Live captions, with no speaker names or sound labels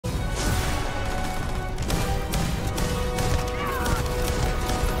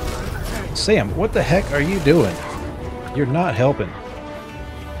Sam, what the heck are you doing? You're not helping.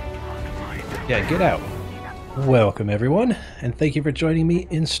 Yeah, get out. Welcome everyone, and thank you for joining me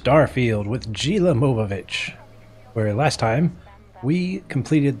in Starfield with Jilla, where last time we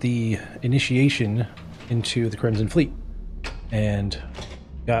completed the initiation into the Crimson Fleet and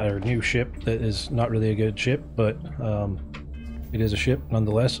got our new ship that is not really a good ship, but it is a ship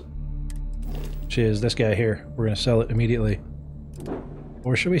nonetheless, which is this guy here. We're going to sell it immediately.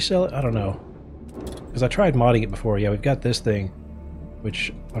 Or should we sell it? I don't know. Because I tried modding it before. Yeah, we've got this thing,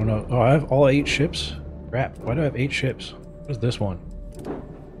 which, I don't know. Oh, I have all 8 ships? Crap, why do I have 8 ships? What is this one?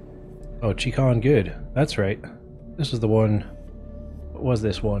 Oh, Chicon Good. That's right. This is the one. What was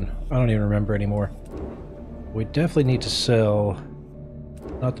this one? I don't even remember anymore. We definitely need to sell,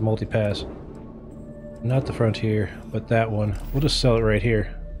 not the multipass, not the Frontier, but that one. We'll just sell it right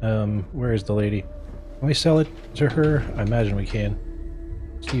here. Where is the lady? Can we sell it to her? I imagine we can.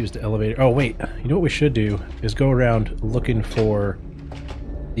 Let's use the elevator. Oh wait, you know what we should do is go around looking for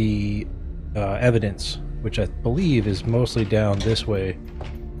the evidence, which I believe is mostly down this way,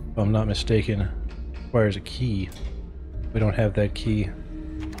 if I'm not mistaken. Requires a key. We don't have that key.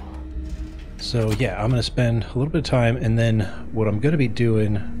 So yeah, I'm going to spend a little bit of time, and then what I'm going to be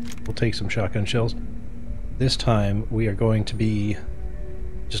doing, we'll take some shotgun shells. This time we are going to be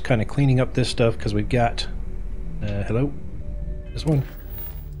just kind of cleaning up this stuff, because we've got... hello? This one?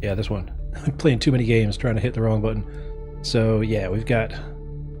 Yeah, this one. I'm playing too many games trying to hit the wrong button. So yeah, we've got...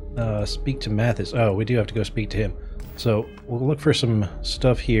 speak to Mathis. Oh, we do have to go speak to him. So we'll look for some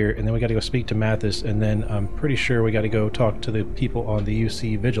stuff here, and then we got to go speak to Mathis, and then I'm pretty sure we got to go talk to the people on the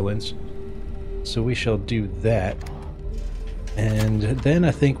UC Vigilance. So we shall do that. And then I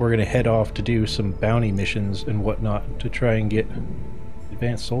think we're going to head off to do some bounty missions and whatnot to try and get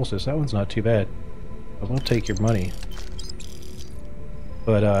Advanced Solstice. That one's not too bad. I won't take your money.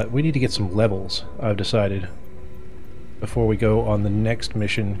 But we need to get some levels, I've decided, before we go on the next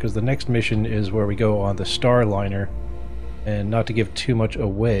mission, because the next mission is where we go on the Starliner. And not to give too much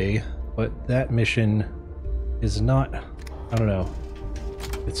away, but that mission is not, I don't know,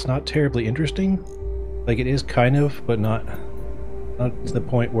 it's not terribly interesting. Like, it is kind of, but not to the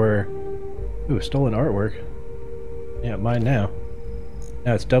point where... Ooh, stolen artwork. Yeah, mine now.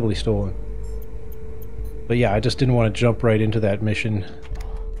 Now it's doubly stolen. But yeah, I just didn't want to jump right into that mission,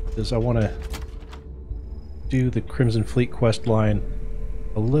 because I want to do the Crimson Fleet quest line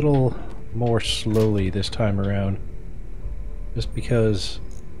a little more slowly this time around. Just because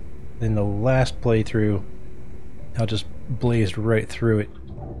in the last playthrough I just blazed right through it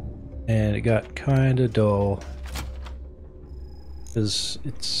and it got kinda dull. Because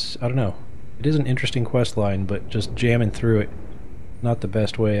it's, I don't know, it is an interesting quest line, but just jamming through it, not the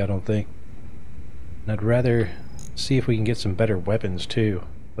best way, I don't think. And I'd rather see if we can get some better weapons too.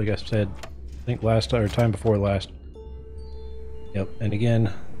 Like I said, I think last, or time before last. Yep, and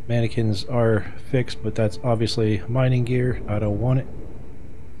again, mannequins are fixed, but that's obviously mining gear. I don't want it.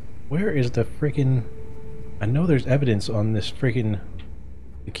 Where is the freaking... I know there's evidence on this freaking...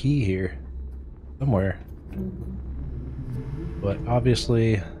 the key here. Somewhere. But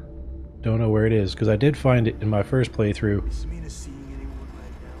obviously, don't know where it is, because I did find it in my first playthrough.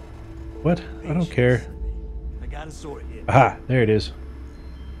 What? I don't care. Aha! There it is.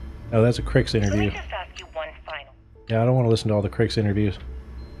 Oh, that's a Crix interview. Let me just ask you one final. Yeah, I don't want to listen to all the Crix interviews.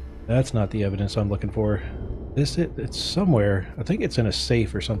 That's not the evidence I'm looking for. It's somewhere. I think it's in a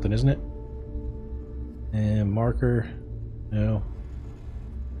safe or something, isn't it? And marker. No.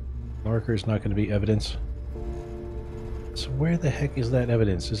 Marker's not going to be evidence. So where the heck is that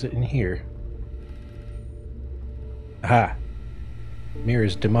evidence? Is it in here? Aha!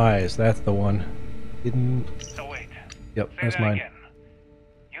 Mirror's demise. That's the one. Hidden. So wait. Yep, Say that's that mine. again.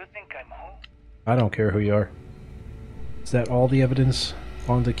 You think I'm home? I don't care who you are. Is that all the evidence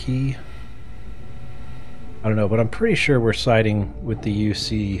on the key? I don't know, but I'm pretty sure we're siding with the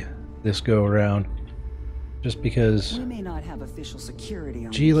UC this go around. Just because we may not have official security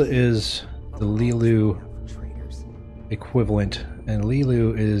on Jilla is the Leeloo equivalent, and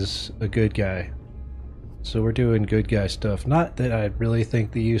Leeloo is a good guy. So we're doing good guy stuff. Not that I really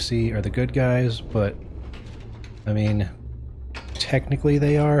think the UC are the good guys, but I mean, technically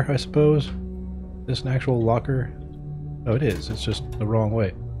they are, I suppose. Is this an actual locker? Oh, it is. It's just the wrong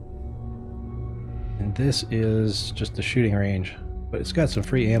way. And this is just the shooting range, but it's got some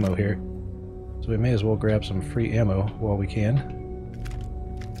free ammo here. So we may as well grab some free ammo while we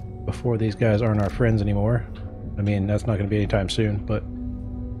can, before these guys aren't our friends anymore. I mean, that's not going to be anytime soon, but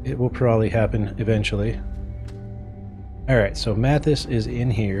it will probably happen eventually. Alright, so Mathis is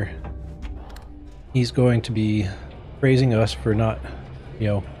in here. He's going to be praising us for not, you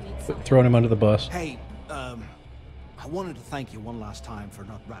know, throwing him under the bus. Hey, I wanted to thank you one last time for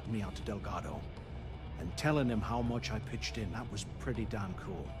not ratting me out to Delgado and telling him how much I pitched in. That was pretty damn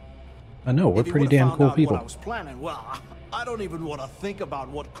cool. I know, we're If he pretty would've damn found cool out people. What I was planning, well, I don't even want to think about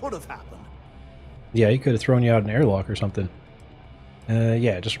what could have happened. Yeah, he could have thrown you out an airlock or something.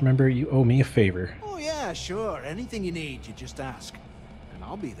 Yeah, just remember you owe me a favor. Oh yeah, sure. Anything you need, you just ask. And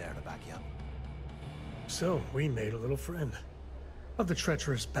I'll be there to back you up. So, we made a little friend. Of the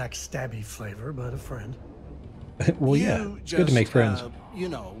treacherous, backstabby flavor, but a friend. Well, yeah, You it's good to make friends. You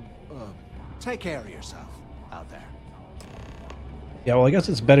know, take care of yourself out there. Yeah, well, I guess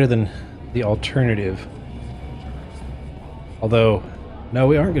it's better than the alternative. Although, no,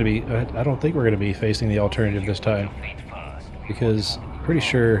 we aren't going to be... I don't think we're going to be facing the alternative this time. Because I'm pretty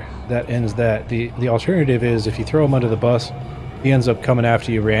sure that ends that. The alternative is if you throw him under the bus, he ends up coming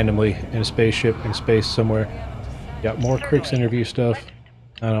after you randomly in a spaceship in space somewhere. Got more Cricks interview stuff.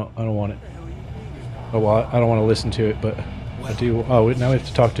 I don't want it. Oh, well, I don't want to listen to it, but I do... Oh, now we have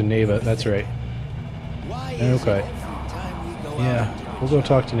to talk to Neva. That's right. Okay. Yeah, we'll go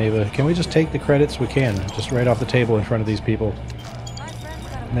talk to Neva. Can we just take the credits? We can. Just right off the table in front of these people.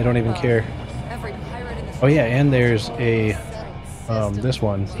 And they don't even care. Oh yeah, and there's a... this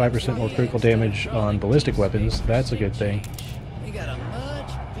one. 5% more critical damage on ballistic weapons. That's a good thing.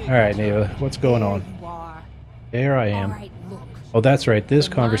 Alright, Neva. What's going on? There I am. Oh, that's right. This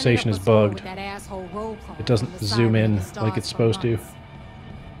conversation is bugged. It doesn't zoom in like it's supposed to.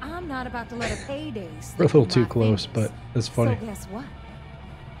 I'm not about to let a payday We're a little too close, but that's funny. So guess what?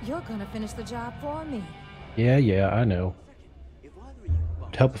 You're gonna finish the job for me. Yeah, I know.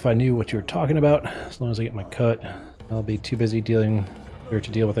 It'd help if I knew what you were talking about. As long as I get my cut, I'll be too busy to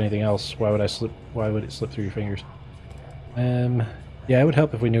deal with anything else. Why would it slip through your fingers? Yeah, it would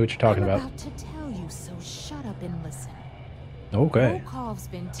help if we knew what you're talking about. I'm about to tell you, so shut up and listen. Okay. Volkov's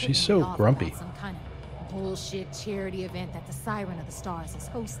been She's tipping me so off grumpy. about some kind of bullshit charity event that the Siren of the Stars is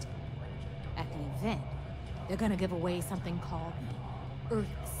hosting. At the event, they're gonna give away something called the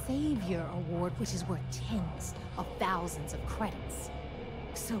Earth Savior Award, which is worth tens of thousands of credits.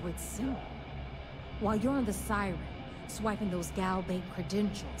 So it's simple. While you're on the Siren, swiping those gal-bait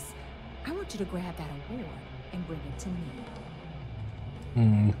credentials, I want you to grab that award and bring it to me.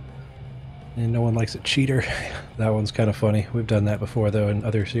 And no one likes a cheater. That one's kind of funny. We've done that before, though, in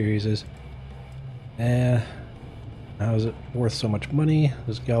other series. How is it worth so much money?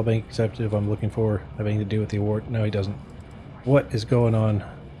 Does Galbank executive I'm looking for have anything to do with the award? No, he doesn't. What is going on?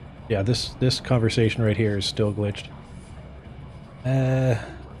 Yeah, this conversation right here is still glitched. I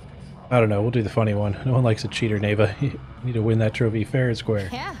don't know. We'll do the funny one. No one likes a cheater, Neva. You need to win that trophy fair and square.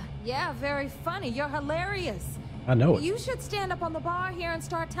 Yeah, very funny. You're hilarious. I know it. You should stand up on the bar here and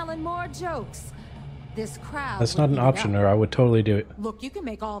start telling more jokes. This crowd... That's not an option, or I would totally do it. Look, you can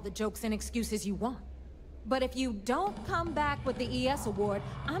make all the jokes and excuses you want. But if you don't come back with the ES award,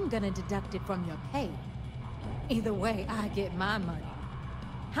 I'm gonna deduct it from your pay. Either way, I get my money.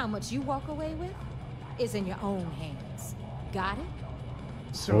 How much you walk away with is in your own hands. Got it?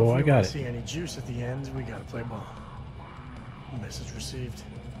 So I if we got want it. to see any juice at the end, we gotta play ball. Message received.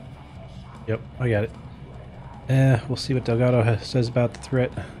 Yep, I got it. We'll see what Delgado says about the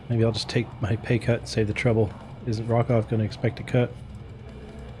threat. Maybe I'll just take my pay cut and save the trouble. Isn't Rokov going to expect a cut?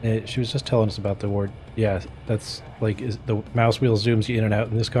 She was just telling us about the award. Yeah, that's like the mouse wheel zooms you in and out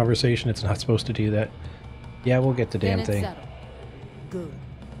in this conversation. It's not supposed to do that. Yeah, we'll get the damn Then it's thing. settled. Good.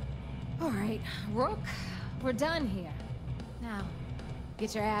 All right, Rook, we're done here. Now,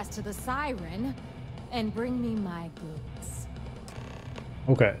 get your ass to the Siren and bring me my goods.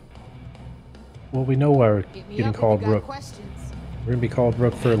 Okay. Well, we know why we're Hit me getting up if called you got Rook. questions. We're going to be called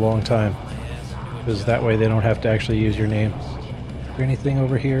Rook for a long time. Because that way they don't have to actually use your name. Is there anything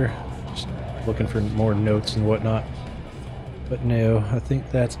over here? Just looking for more notes and whatnot. But no, I think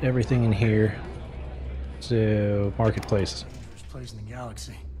that's everything in here. So, marketplace. First place in the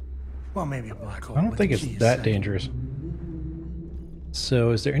galaxy. Well, maybe a black hole. I don't but think the it's key is that second. dangerous.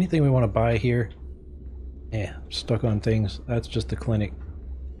 So, is there anything we want to buy here? Yeah, stuck on things. That's just the clinic.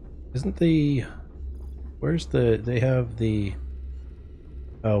 Isn't the... Where's the... They have the...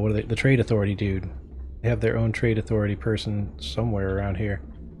 Oh, what are they? The trade authority dude. They have their own trade authority person somewhere around here.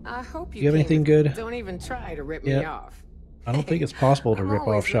 I hope Do you have anything good? Don't even try to rip me Yep. off. I don't think it's possible to I'm rip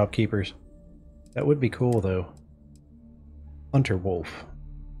always off shopkeepers. That would be cool, though. Hunter Wolf.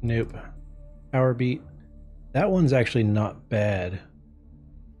 Nope. Power Beat. That one's actually not bad.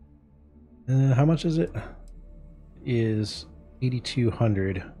 How much is it? Is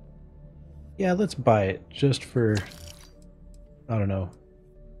 8,200. Yeah, let's buy it just for... I don't know.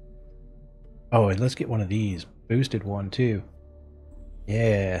 Oh, and let's get one of these. Boosted one, too.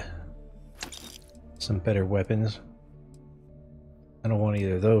 Yeah. Some better weapons. I don't want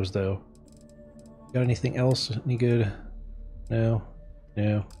either of those, though. Got anything else? Any good? No.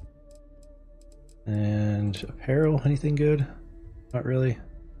 No. And apparel? Anything good? Not really.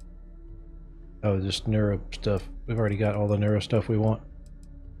 Oh, just neuro stuff. We've already got all the neuro stuff we want.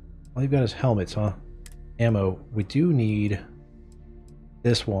 All you've got is helmets, huh? Ammo. We do need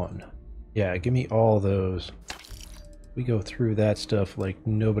this one. Yeah, give me all those. We go through that stuff like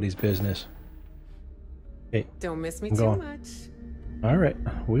nobody's business. Hey, Don't miss me I'm too going. much. Alright,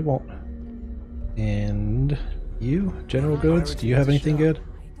 we won't. And you, General Goods, do you have anything good?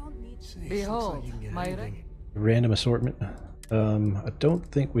 Behold, my Random assortment. I don't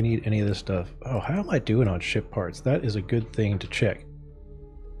think we need any of this stuff. Oh, how am I doing on ship parts? That is a good thing to check.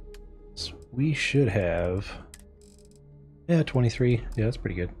 So we should have... Yeah, 23. Yeah, that's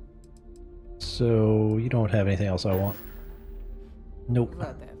pretty good. So, you don't have anything else I want? Nope.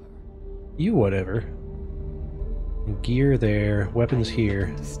 whatever. You whatever. Gear there, weapons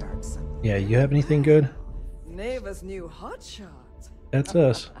here. Yeah, you have anything good? Neighbor's new hotshot. That's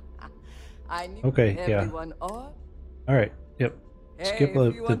us. I knew Okay, yeah. everyone ought. Alright, yep. Skip Hey, the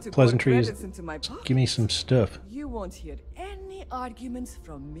if you want to put pleasantries. credits into my Just give me some stuff. You won't hear any arguments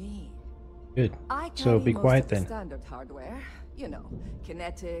from me. Good. I So carry be most quiet of the then. standard hardware. You know,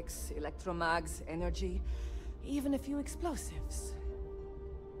 kinetics, electromags, energy, even a few explosives.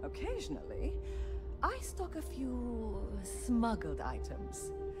 Occasionally, I stock a few smuggled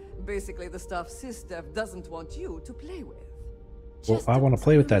items. Basically the stuff SysDev doesn't want you to play with. Well, Just I want to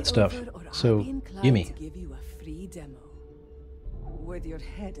play with that send me stuff. over or I'll So, be inclined gimme. to give you a free demo. With your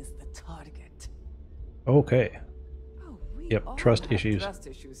head as the target. Okay. Oh, we Yep, all trust have issues. Trust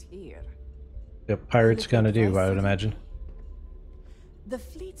issues here. Yep, pirates gonna do, I would imagine. The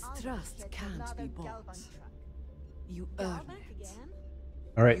fleet's trust can't be bought. You earn it.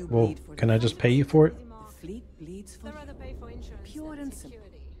 Alright, well, can I just pay you for it? The fleet bleeds for you. Pure and simple.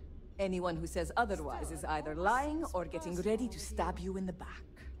 Anyone who says otherwise is either lying or getting ready to stab you in the back.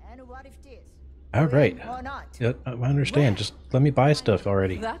 Alright. Yeah, I understand. Just let me buy stuff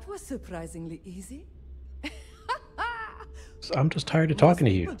already. That was surprisingly easy. I'm just tired of talking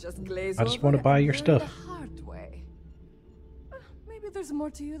to People you. just glaze I just over want to it buy and your learn stuff. the hard way. Maybe there's more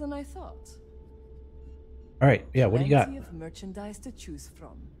to you than I thought. Alright, yeah, what do you got? Plenty of merchandise to choose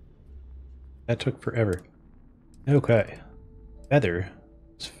from. That took forever. Okay. Feather.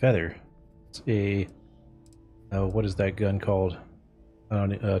 It's feather. It's a... Oh, what is that gun called?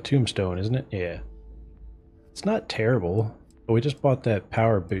 Tombstone, isn't it? Yeah. It's not terrible, but we just bought that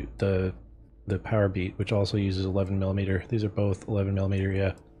power boot, the power beat, which also uses 11mm. These are both 11mm,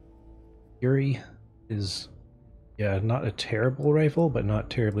 yeah. Fury is, yeah, not a terrible rifle, but not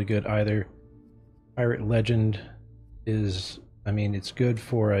terribly good either. Pirate Legend is, I mean, it's good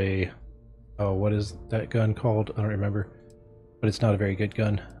for a... Oh, what is that gun called? I don't remember. But it's not a very good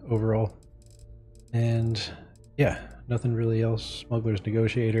gun overall. And yeah, nothing really else. Smuggler's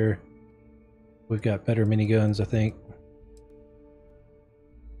Negotiator. We've got better miniguns, I think.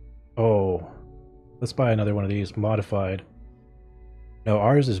 Oh, let's buy another one of these. Modified. No,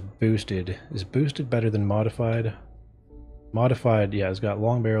 ours is boosted. Is boosted better than modified? Modified, yeah, it's got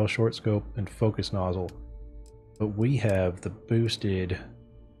long barrel, short scope, and focus nozzle. But we have the boosted.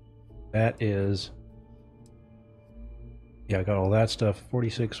 That is... Yeah, I got all that stuff.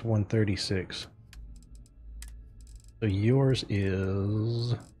 46, 136. So yours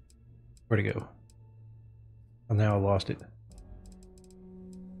is... Where'd it go? Oh, now I lost it.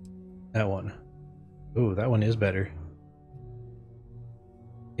 That one. Ooh, that one is better.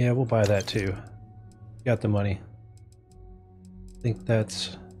 Yeah, we'll buy that too. Got the money. I think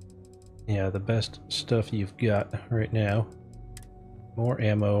that's... Yeah, the best stuff you've got right now. More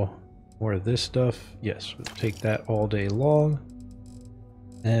ammo. More of this stuff. Yes, we'll take that all day long.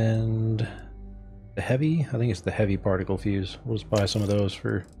 And the heavy, I think it's the heavy particle fuse. We'll just buy some of those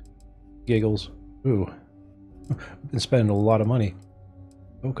for giggles. Ooh, been spending a lot of money.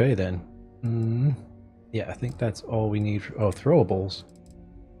 Okay then. Yeah, I think that's all we need. Oh, throwables.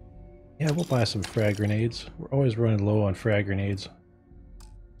 Yeah, we'll buy some frag grenades. We're always running low on frag grenades.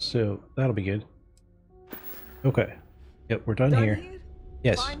 So that'll be good. Okay. Yep, we're done here.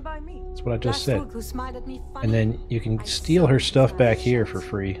 Yes, Fine by me. that's what I just said. And then you can steal her stuff back here for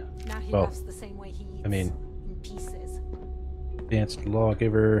free. Well, I mean, advanced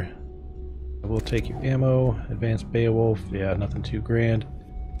lawgiver. I will take your ammo. Advanced Beowulf. Yeah, nothing too grand.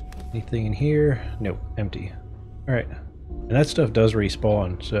 Anything in here? Nope, empty. Alright. And that stuff does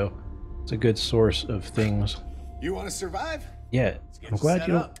respawn, so it's a good source of things. You want to survive? Yeah, I'm glad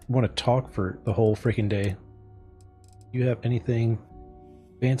you don't want to talk for the whole freaking day. You have anything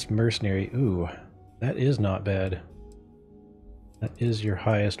Advanced mercenary. Ooh, that is not bad. That is your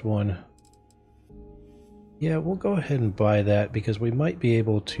highest one. Yeah, we'll go ahead and buy that because we might be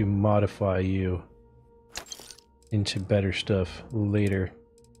able to modify you into better stuff later.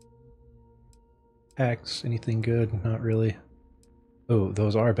 Packs, anything good? Not really. Oh,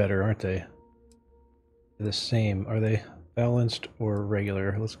 those are better, aren't they? They're the same. Are they balanced or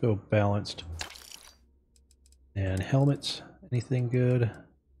regular? Let's go balanced. And helmets, anything good?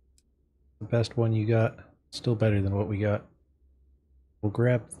 The best one you got? Still better than what we got. We'll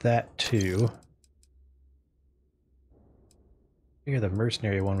grab that too. I figure the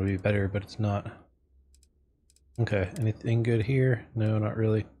mercenary one would be better, but it's not. Okay, anything good here? No, not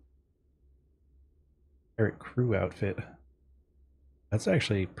really. Pirate crew outfit. That's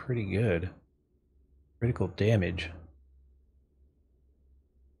actually pretty good. Critical damage.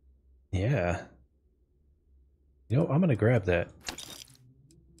 Yeah. You know, I'm gonna grab that.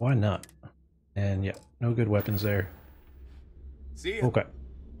 Why not? And yeah, no good weapons there. See ya. Okay.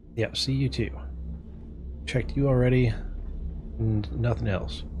 Yeah, see you too. Checked you already. And nothing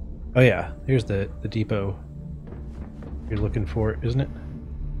else. Oh yeah, here's the depot you're looking for, isn't it?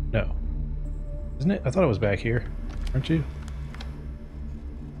 No. Isn't it? I thought it was back here. Aren't you?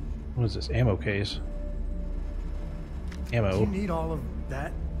 What is this? Ammo case. Ammo. You need all of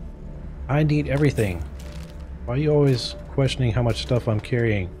that? I need everything. Why are you always questioning how much stuff I'm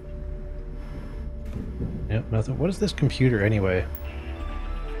carrying? Yep, nothing. What is this computer anyway?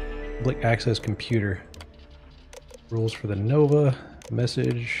 Public access computer. Rules for the Nova.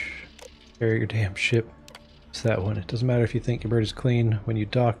 Message. Carry your damn ship. It's that one. It doesn't matter if you think your bird is clean. When you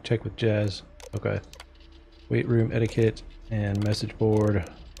dock, check with Jazz. Okay. Weight room etiquette and message board.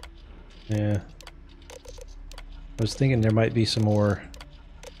 Yeah. I was thinking there might be some more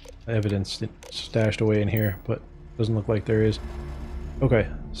evidence stashed away in here, but doesn't look like there is. Okay,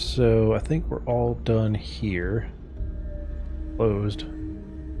 so I think we're all done here. Closed. I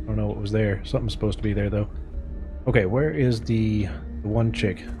don't know what was there. Something's supposed to be there though. Okay, where is the one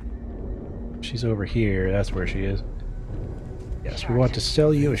chick? She's over here. That's where she is. Yes, we want to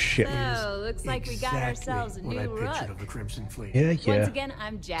sell you a ship. So, looks like we got ourselves a new Pictured rug. of the Crimson Fleet. Yeah, yeah. Once again,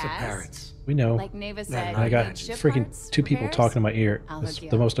 I'm Jazz. Parrots. We know. Like Neva said, I got ship freaking parts, 2 people repairs? talking in my ear. I'll That's hook you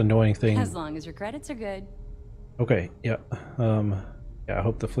the up. most annoying thing. As long as your credits are good. Okay, yeah. Yeah, I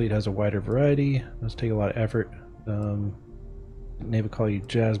hope the fleet has a wider variety. Must take a lot of effort. Neva call you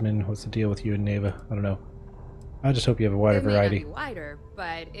Jasmine. What's the deal with you and Neva? I don't know. I just hope you have a wider It may not variety. be wider,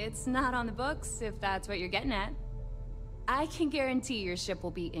 but it's not on the books if that's what you're getting at. I can guarantee your ship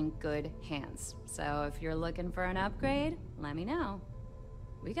will be in good hands. So if you're looking for an upgrade, let me know.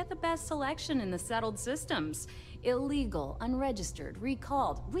 We got the best selection in the settled systems. Illegal, unregistered,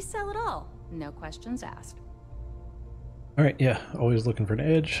 recalled. We sell it all. No questions asked. Alright, yeah. Always looking for an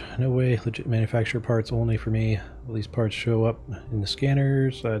edge. No way. Legit manufacturer parts only for me. All these parts show up in the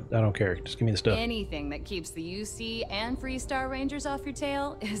scanners. I don't care. Just give me the stuff. Anything that keeps the UC and Freestar Rangers off your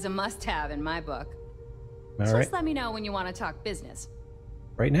tail is a must-have in my book. Alright. Just let me know when you want to talk business.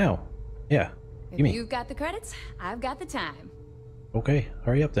 Right now. Yeah. If Gimme. you've got the credits, I've got the time. Okay,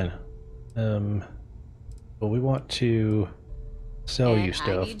 hurry up then. Well, we want to sell you And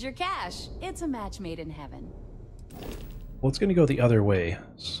stuff. I need your cash. It's a match made in heaven. Well, it's gonna go the other way.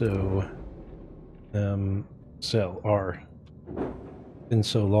 So, sell R. Been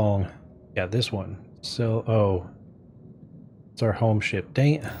so long. Yeah, this one. Sell. Oh, it's our home ship.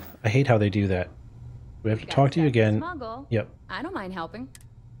 Dang it! I hate how they do that. We have to talk to you again. Smuggle. Yep. I don't mind helping.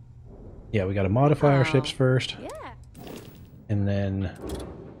 Yeah, we got to modify our ships first, Yeah. and then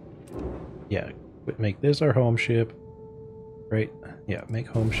yeah, make this our home ship. Right? Yeah, make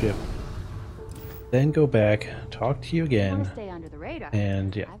home ship. Then go back, talk to you Want again, to stay under the radar.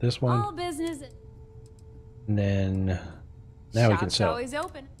 and yeah, this one, All business. and then now we can Shop's sell. always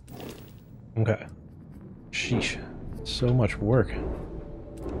open. Okay. Sheesh. So much work.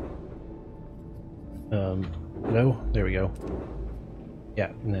 No? There we go.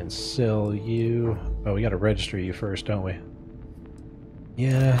 Yeah, and then sell you. Oh, we gotta register you first, don't we?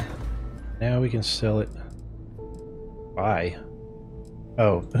 Yeah. Now we can sell it. Buy.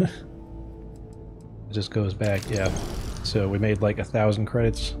 Oh. It just goes back, yeah. So we made like 1,000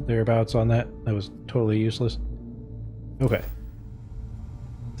 credits thereabouts on that. That was totally useless. Okay.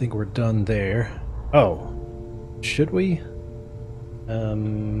 I think we're done there. Oh. Should we?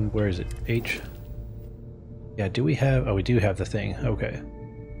 Where is it? H? Yeah, do we have... Oh, we do have the thing. Okay.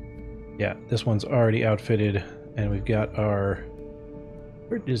 Yeah, this one's already outfitted, and we've got our...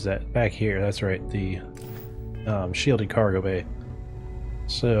 Where is that? Back here, that's right. The shielded cargo bay.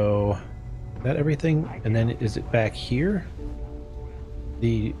 So, is that everything? And then is it back here?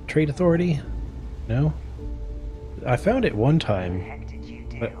 The Trade Authority? No? I found it one time,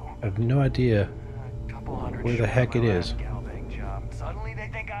 but I have no idea where the heck it is.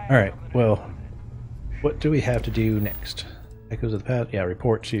 Alright, well, what do we have to do next? Echoes of the past? Yeah,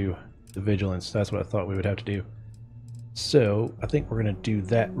 report to the Vigilance. That's what I thought we would have to do. So, I think we're going to do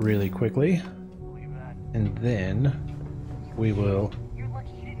that really quickly. And then we will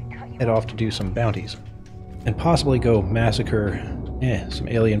head off to do some bounties. And possibly go massacre some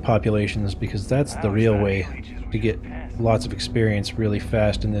alien populations, because that's the real way to get lots of experience really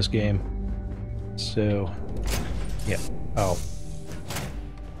fast in this game. So, yeah, I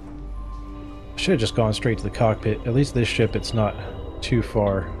should have just gone straight to the cockpit. At least this ship, it's not too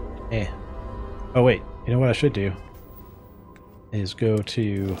far. Oh wait, you know what I should do? Is go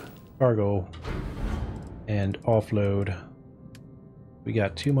to cargo and offload. We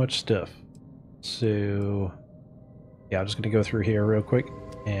got too much stuff. So, yeah, I'm just going to go through here real quick,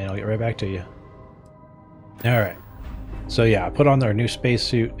 and I'll get right back to you. Alright. So yeah, I put on our new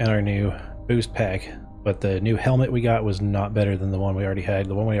spacesuit and our new boost pack, but the new helmet we got was not better than the one we already had.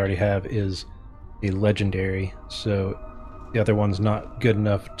 The one we already have is a legendary, so the other one's not good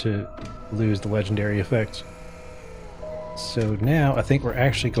enough to lose the legendary effects. So now I think we're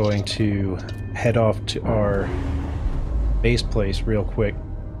actually going to head off to our base place real quick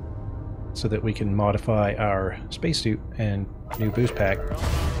so that we can modify our spacesuit and new boost pack.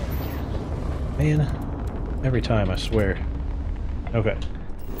 Man, every time, I swear. Okay.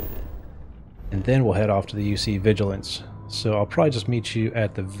 And then we'll head off to the UC Vigilance. So I'll probably just meet you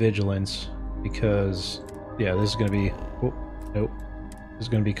at the Vigilance because, yeah, this is going to be... Oh, nope. This is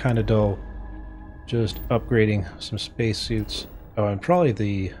going to be kind of dull. Just upgrading some spacesuits. Oh, and probably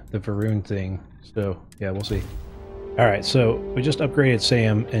the Varun thing. So, yeah, we'll see. Alright, so we just upgraded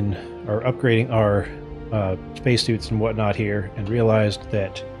Sam and are upgrading our spacesuits and whatnot here, and realized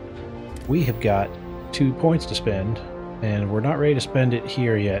that we have got 2 points to spend, and we're not ready to spend it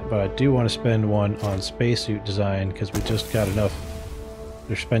here yet, but I do want to spend one on spacesuit design because we just got enough,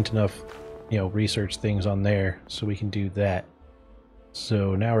 we've spent enough, you know, research things on there, so we can do that.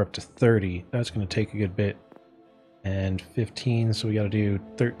 So now we're up to 30. That's going to take a good bit. And 15, so we got to do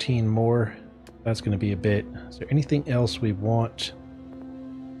 13 more. That's going to be a bit. Is there anything else we want?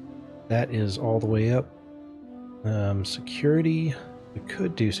 That is all the way up. Security. We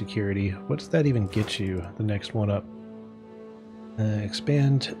could do security. What does that even get you? The next one up.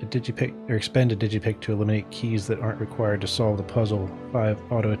 Expand a digipick, or expend a digipick to eliminate keys that aren't required to solve the puzzle.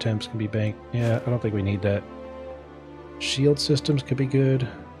 5 auto attempts can be banked. Yeah, I don't think we need that. Shield systems could be good.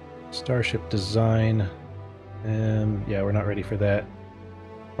 Starship design. Yeah, we're not ready for that.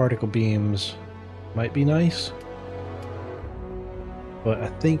 Particle beams might be nice. But I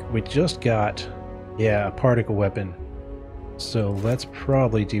think we just got, yeah, a particle weapon. So let's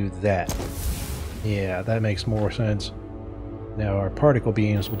probably do that. Yeah, that makes more sense. Now our particle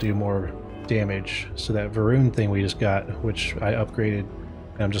beams will do more damage. So that Varun thing we just got, which I upgraded,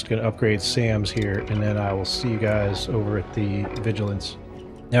 and I'm just going to upgrade Sam's here, and then I will see you guys over at the Vigilance.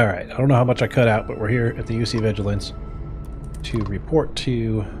 Alright, I don't know how much I cut out, but we're here at the UC Vigilance to report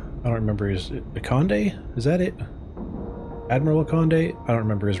to, I don't remember, is it Akonde? Is that it? Admiral Akonde? I don't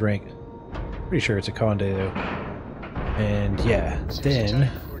remember his rank. Pretty sure it's Akonde though. And yeah,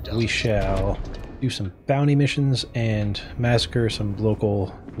 then we shall do some bounty missions and massacre some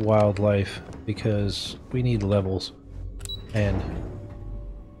local wildlife because we need levels. And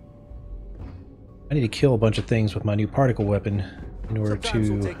I need to kill a bunch of things with my new particle weapon in order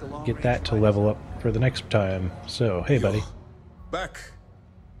to get that to level up for the next time. So, hey buddy. Back.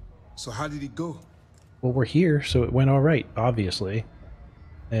 So how did it go? Well, we're here, so it went alright, obviously.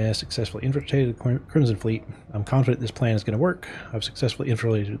 Successfully infiltrated the Crimson Fleet. I'm confident this plan is going to work. I've successfully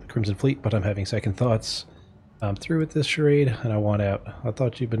infiltrated the Crimson Fleet, but I'm having second thoughts. I'm through with this charade, and I want out. I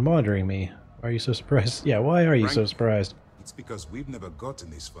thought you'd been monitoring me. Why are you so surprised? Yeah, why are you so surprised? It's because we've never gotten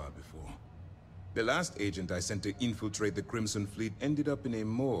this far before. The last agent I sent to infiltrate the Crimson Fleet ended up in a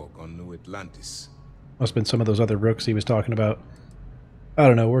morgue on New Atlantis. Must have been some of those other rooks he was talking about. I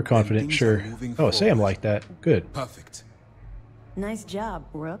don't know, we're confident, sure. Oh, Sam liked that. Good. Perfect. Nice job,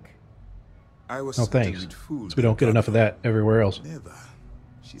 Rook. I was thanks. So we don't get enough of that everywhere else. Never.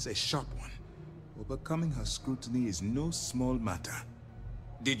 She's a sharp one. Overcoming her scrutiny is no small matter.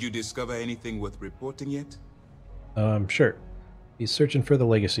 Did you discover anything worth reporting yet? Sure. He's searching for the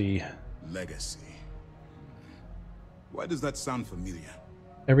legacy. Legacy. Why does that sound familiar?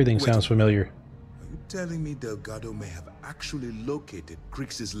 Everything sounds familiar. Are you telling me Delgado may have actually located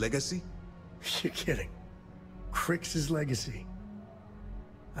Crix's legacy? You're kidding. Crix's legacy.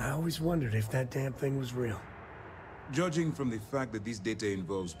 I always wondered if that damn thing was real. Judging from the fact that this data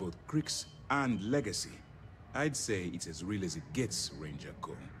involves both Crix and Legacy, I'd say it's as real as it gets, Ranger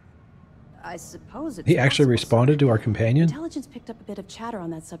Cole. I suppose it's He actually possible, responded to our companion? Intelligence picked up a bit of chatter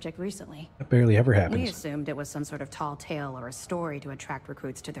on that subject recently. That barely ever We happens. assumed it was some sort of tall tale or a story to attract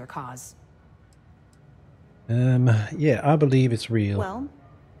recruits to their cause. Yeah, I believe it's real. Well,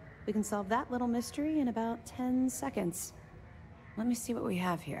 we can solve that little mystery in about 10 seconds. Let me see what we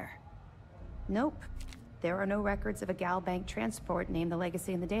have here. Nope. There are no records of a Gal Bank transport named the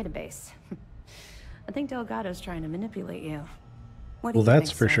Legacy in the database. I think Delgado's trying to manipulate you. What do Well, you that's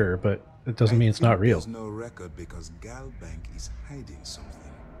think, for sir? sure, but it doesn't mean it's not real. There's no record because Gal Bank is hiding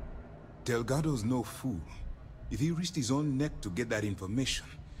something. Delgado's no fool. If he risked his own neck to get that information,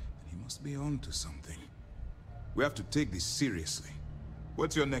 then he must be on to something. We have to take this seriously.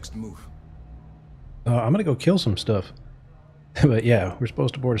 What's your next move? I'm gonna go kill some stuff. But yeah, we're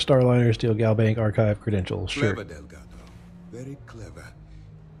supposed to board a Starliner, steal Gal Bank archive credentials. Sure. Clever, Delgado. Very clever.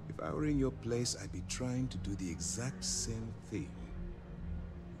 If I were in your place, I'd be trying to do the exact same thing.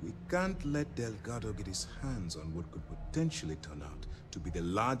 We can't let Delgado get his hands on what could potentially turn out to be the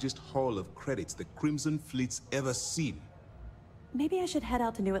largest haul of credits the Crimson Fleet's ever seen. Maybe I should head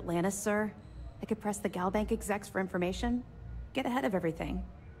out to New Atlantis, sir. I could press the Gal Bank execs for information. Get ahead of everything.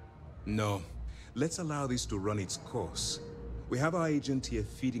 No. Let's allow this to run its course. We have our agent here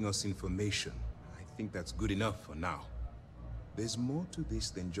feeding us information. I think that's good enough for now. There's more to this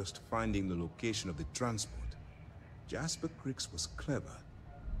than just finding the location of the transport. Jasper Crix was clever.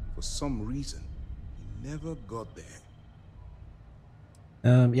 For some reason, he never got there.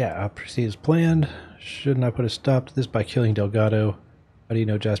 Yeah, I'll proceed as planned. Shouldn't I put a stop to this by killing Delgado? How do you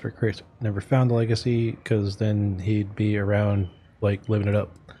know Jasper Crix never found the Legacy? Because then he'd be around, like, living it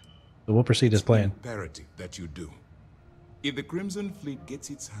up. So we'll proceed as planned. It's imperative that you do. If the Crimson Fleet gets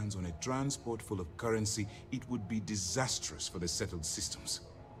its hands on a transport full of currency, it would be disastrous for the settled systems.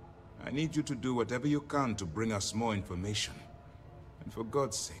 I need you to do whatever you can to bring us more information. And for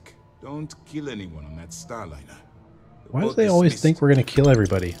God's sake, don't kill anyone on that Starliner. Why do they always think we're going to kill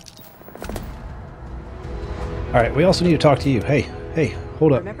everybody? Alright, we also need to talk to you. Hey,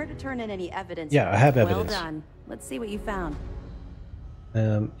 hold up. Remember to turn in any evidence. Yeah, I have evidence. Well done. Let's see what you found.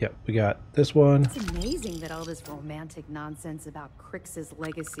 Yeah, we got this one. It's amazing that all this romantic nonsense about Crix's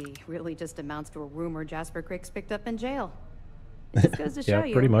legacy really just amounts to a rumor Jasper Crix picked up in jail. It just goes to Yeah, show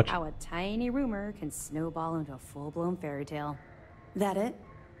you pretty much. how a tiny rumor can snowball into a full-blown fairy tale. That it?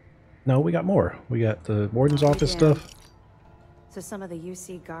 No, we got more. We got the warden's office Damn. stuff. So some of the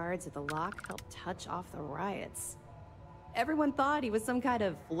UC guards at the lock helped touch off the riots. Everyone thought he was some kind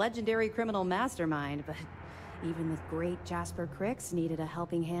of legendary criminal mastermind, but even the great Jasper Crix needed a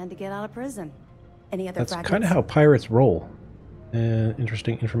helping hand to get out of prison. Any other That's fragments? kind of how pirates roll.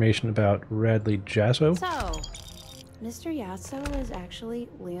 Interesting information about Radley Jasso. So, Mr. Yasso is actually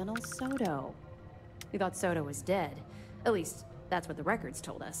Lionel Soto. We thought Soto was dead. At least, that's what the records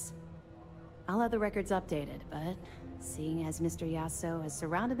told us. I'll have the records updated, but seeing as Mr. Yasso has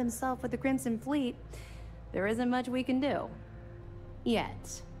surrounded himself with the Crimson Fleet, there isn't much we can do.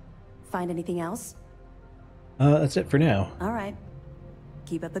 Yet. Find anything else? That's it for now. All right.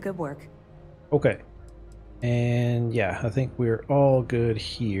 Keep up the good work. Okay. And yeah, I think we're all good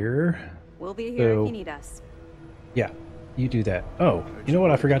here. We'll be here So- if you need us. Yeah, you do that. Oh, you know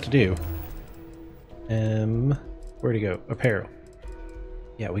what I forgot to do? Where'd he go? Apparel.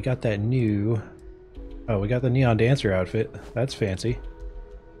 Yeah, we got that new... Oh, we got the Neon Dancer outfit. That's fancy.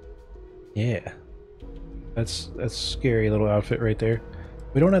 Yeah. That's a scary little outfit right there.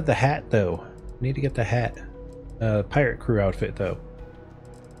 We don't have the hat, though. We need to get the hat. Pirate crew outfit, though.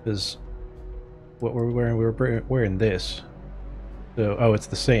 Because what we're wearing, we were wearing this. So, oh, it's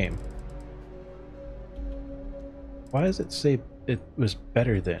the same. Why does it say it was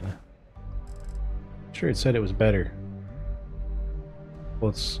better then? I'm sure it said it was better. Well,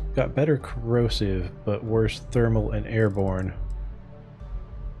 it's got better corrosive, but worse thermal and airborne.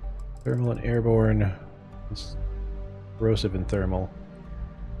 Thermal and airborne. It's corrosive and thermal.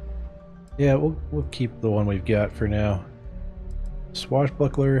 Yeah, we'll keep the one we've got for now.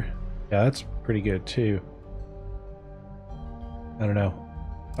 Swashbuckler. Yeah, that's pretty good too. I don't know.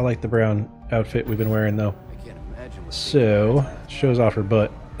 I like the brown outfit we've been wearing though. So, shows off her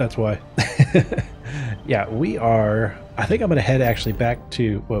butt. That's why. Yeah, we are... I think I'm going to head actually back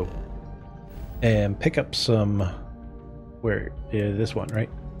to... Whoa. And pick up some... Where? Yeah, this one, right?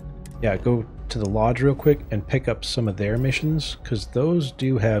 Yeah, go to the lodge real quick and pick up some of their missions, because those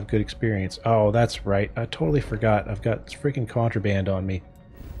do have good experience. Oh, that's right. I totally forgot. I've got freaking contraband on me.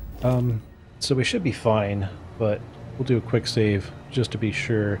 So we should be fine, but we'll do a quick save just to be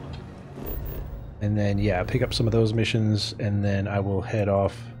sure. And then, yeah, pick up some of those missions, and then I will head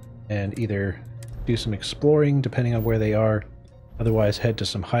off and either do some exploring, depending on where they are, otherwise head to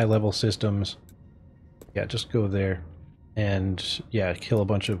some high-level systems. Yeah, just go there, and, yeah, kill a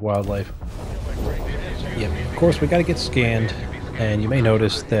bunch of wildlife. Yep, of course, we gotta get scanned, and you may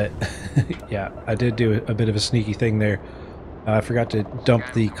notice that, yeah, I did do a bit of a sneaky thing there. I forgot to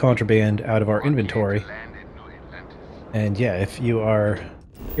dump the contraband out of our inventory. And, yeah, if you are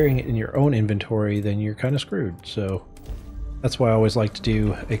carrying it in your own inventory, then you're kind of screwed. So that's why I always like to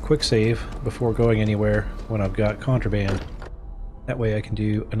do a quick save before going anywhere when I've got contraband. That way I can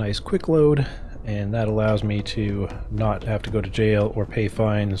do a nice quick load, and that allows me to not have to go to jail or pay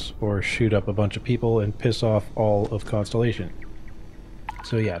fines or shoot up a bunch of people and piss off all of Constellation.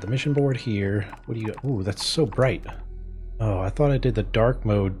 So yeah, the mission board here. What do you got? Ooh, that's so bright. Oh, I thought I did the dark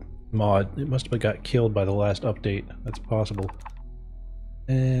mode mod. It must have got killed by the last update. That's possible.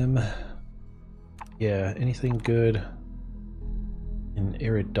 Yeah, anything good in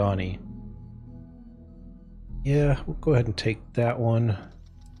Eridani? Yeah, we'll go ahead and take that one.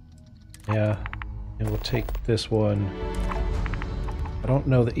 Yeah, and we'll take this one. I don't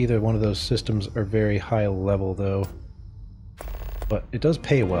know that either one of those systems are very high level though, but it does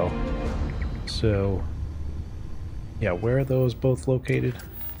pay well. So, yeah, where are those both located?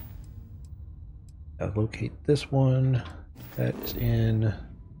 I'll locate this one. That's in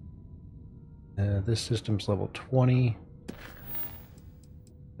this system's level 20.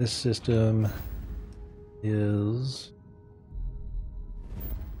 This system is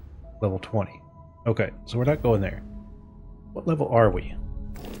level 20. Okay, so we're not going there. What level are we?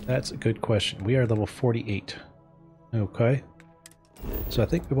 That's a good question. We are level 48. Okay. So I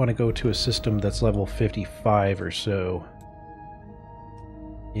think we want to go to a system that's level 55 or so.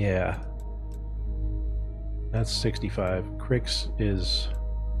 Yeah. That's 65. Crix is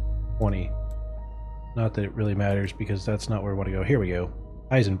 20. Not that it really matters because that's not where we want to go. Here we go.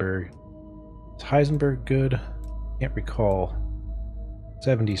 Heisenberg. Is Heisenberg good? Can't recall.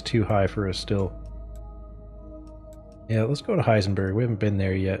 70's too high for us still. Yeah, let's go to Heisenberg. We haven't been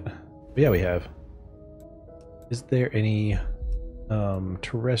there yet. But yeah, we have. Is there any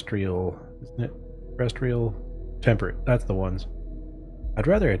terrestrial? Isn't it terrestrial? Temperate. That's the ones. I'd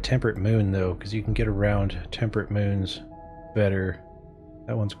rather a temperate moon though, because you can get around temperate moons better.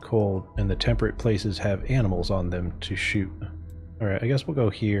 That one's cold, and the temperate places have animals on them to shoot. Alright, I guess we'll go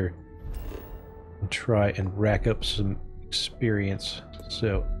here and try and rack up some experience.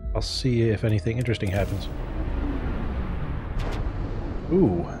 So, I'll see if anything interesting happens.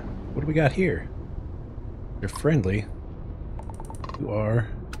 Ooh, what do we got here? You're friendly. You are...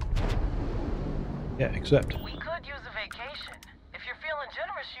 Yeah, accept. We could use a vacation. If you're feeling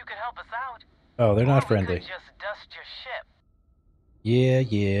generous, you could help us out. Oh, they're not Or we friendly. could just dust your ship.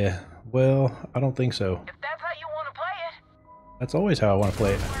 Yeah. Well, I don't think so. If that's how you want to play it. That's always how I want to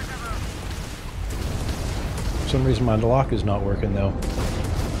play it. For some reason my lock is not working though.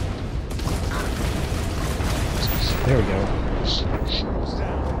 There we go.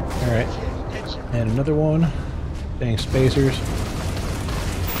 Alright. And another one. Dang spacers.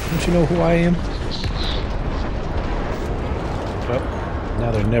 Don't you know who I am? Well,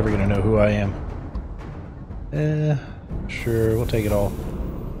 now they're never gonna know who I am. Sure, we'll take it all.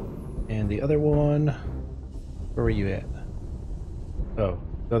 And the other one... Where were you at? Oh,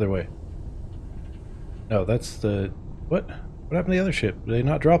 the other way. No, that's the... What? What happened to the other ship? Did they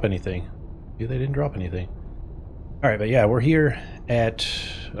not drop anything? Yeah, they didn't drop anything. Alright, but yeah, we're here at...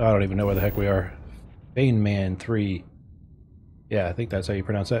 I don't even know where the heck we are. Baneman 3. Yeah, I think that's how you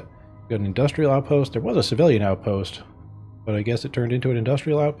pronounce that. We got an industrial outpost. There was a civilian outpost, but I guess it turned into an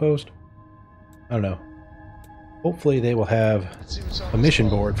industrial outpost. I don't know. Hopefully they will have a mission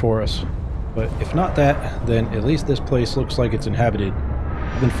board for us. But if not that, then at least this place looks like it's inhabited.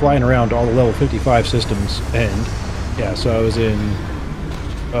 I've been flying around to all the level 55 systems, and yeah, so I was in...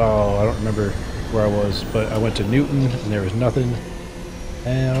 Oh, I don't remember where I was, but I went to Newton, and there was nothing.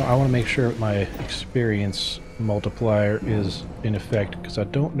 And I want to make sure my experience multiplier is in effect, because I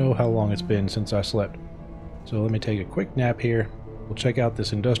don't know how long it's been since I slept. So let me take a quick nap here. We'll check out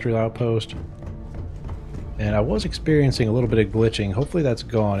this industrial outpost. And I was experiencing a little bit of glitching. Hopefully that's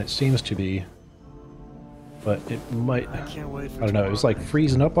gone. It seems to be. But it might... I don't know. It was like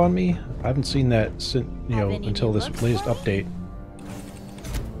freezing up on me. I haven't seen that since, until this latest update.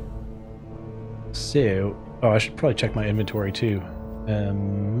 So... Oh, I should probably check my inventory too.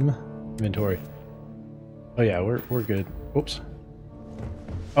 Inventory. Oh yeah, we're good. Oops.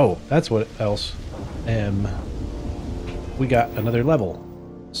 Oh, that's what else. We got another level.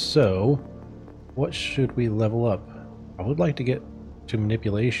 So... What should we level up? I would like to get to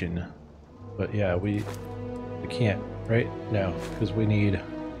manipulation. But yeah, we can't, right? No, because we need,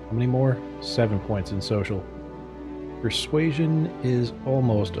 how many more? 7 points in social. Persuasion is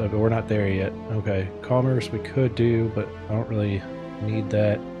almost, we're not there yet. Okay, commerce we could do, but I don't really need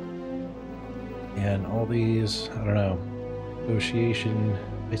that. And all these, I don't know, negotiation,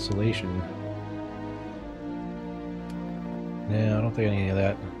 isolation. No, I don't think I need any of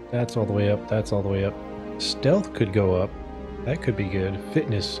that. That's all the way up, that's all the way up. Stealth could go up. That could be good.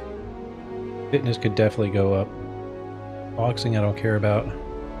 Fitness could definitely go up. Boxing I don't care about.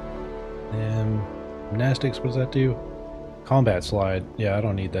 And gymnastics, what does that do? Combat slide. Yeah, I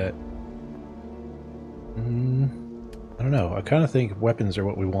don't need that. I don't know. I kind of think weapons are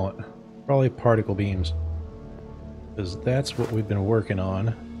what we want. Probably particle beams. Because that's what we've been working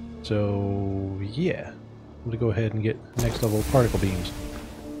on. So, yeah. I'm going to go ahead and get next level particle beams.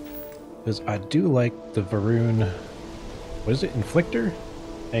 Because I do like the Varun... What is it? Inflictor?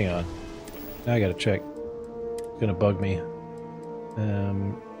 Hang on. Now I gotta check. It's gonna bug me.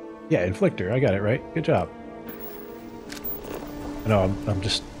 Yeah, Inflictor. I got it right. Good job. No, I'm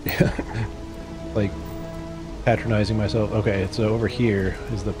just like patronizing myself. Okay, so over here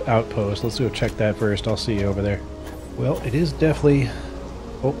is the outpost. Let's go check that first. I'll see you over there. Well, it is definitely...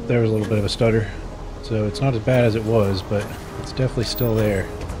 Oh, there was a little bit of a stutter. So it's not as bad as it was, but it's definitely still there.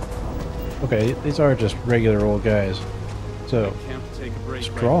 Okay, these are just regular old guys. So,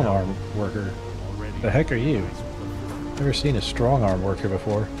 strong arm worker. The heck are you? Never seen a strong arm worker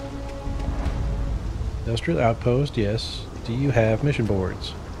before. Industrial outpost, yes. Do you have mission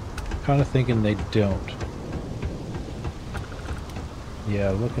boards? Kind of thinking they don't.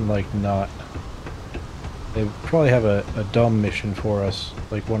 Yeah, looking like not. They probably have a dumb mission for us,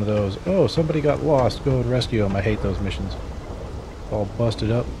 like one of those. Oh, somebody got lost. Go and rescue them. I hate those missions. All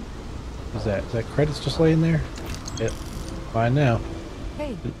busted up. Is that credits just laying there? Yep. Fine now.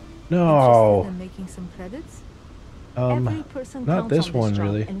 Hey. No. In making some credits? Not this one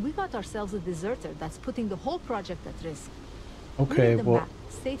really. And we got ourselves a deserter that's putting the whole project at risk. Okay, well, back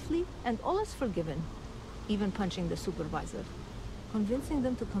safely and all is forgiven, even punching the supervisor. Convincing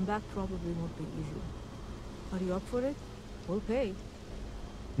them to come back probably won't be easy. Are you up for it? We'll pay.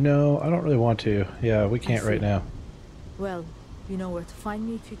 No, I don't really want to. Yeah, we can't right now. Well, you know where to find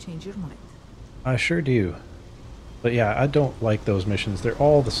me if you change your mind. I sure do. But yeah, I don't like those missions. They're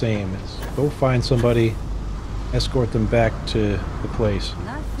all the same. It's go find somebody, escort them back to the place.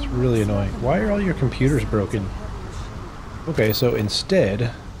 It's really annoying. Why are all your computers broken? Okay, so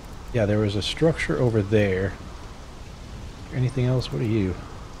instead, yeah, there was a structure over there. Anything else? What are you?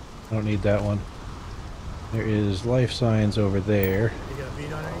 I don't need that one. There is life signs over there.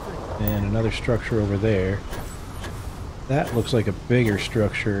 And another structure over there. That looks like a bigger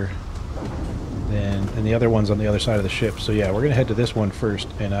structure than, and the other one's on the other side of the ship. So yeah, we're gonna head to this one first,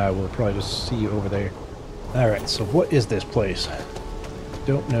 and I will probably just see you over there. Alright, so what is this place?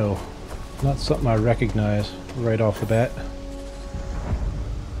 Don't know. Not something I recognize right off the bat.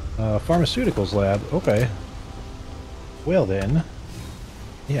 Pharmaceuticals lab. Okay. Well then.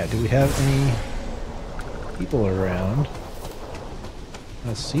 Yeah, do we have any people around?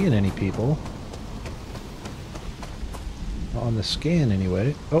 Not seeing any people. Not on the scan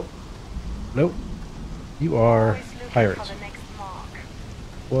anyway. Oh. Nope. You are pirates.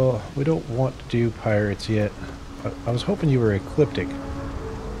 Well, we don't want to do pirates yet. I was hoping you were ecliptic.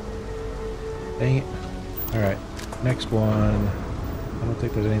 Dang it. Alright. Next one. I don't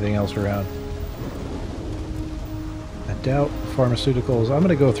think there's anything else around. I doubt pharmaceuticals. I'm going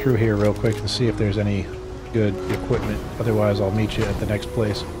to go through here real quick and see if there's any good equipment. Otherwise, I'll meet you at the next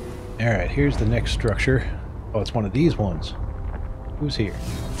place. Alright, here's the next structure. Oh, it's one of these ones. Who's here?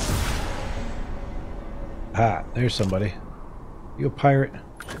 Ah, there's somebody. You a pirate?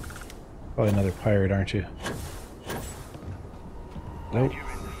 Probably another pirate, aren't you? Nope.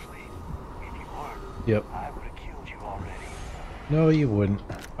 Yep. No, you wouldn't.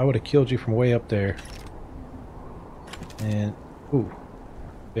 I would have killed you from way up there. And, ooh.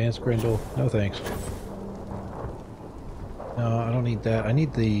 Advanced Grendel. No thanks. No, I don't need that. I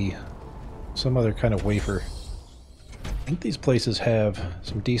need some other kind of wafer. I think these places have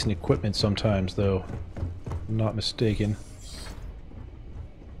some decent equipment sometimes, though. If I'm not mistaken.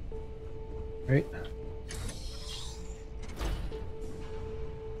 Right?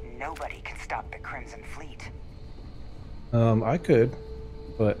 Nobody can stop the Crimson Fleet. I could,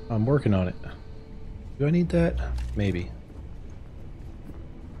 but I'm working on it. Do I need that? Maybe.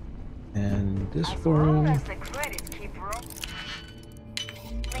 And this room.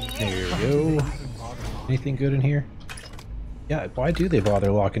 There we go. Anything good in here? Yeah, why do they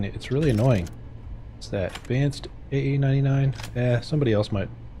bother locking it? It's really annoying. What's that? Advanced AA99? Somebody else might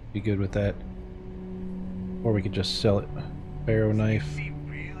Be good with that. Or we could just sell it. Barrow knife.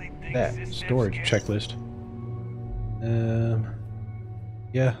 That. Storage checklist.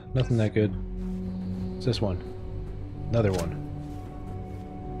 Yeah, nothing that good. What's this one? Another one.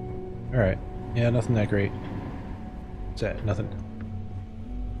 Alright. Yeah, nothing that great. What's that? Nothing.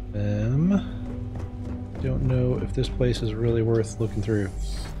 Don't know if this place is really worth looking through.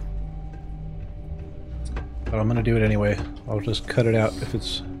 But I'm gonna do it anyway. I'll just cut it out if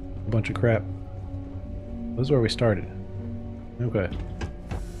it's a bunch of crap. This is where we started. Okay.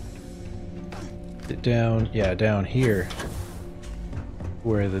 Sit down. Yeah, down here.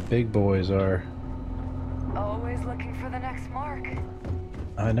 Where the big boys are. Always looking for the next mark.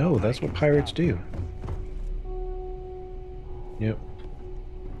 I know, that's what pirates do. Yep.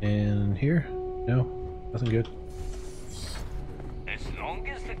 And here? No, nothing good. As long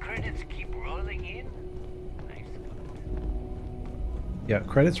as the credits keep rolling in. Nice. Yeah,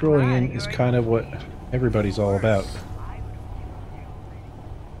 credits rolling in is kind of what everybody's all about.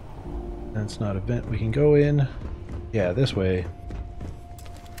 That's not a vent we can go in. Yeah, this way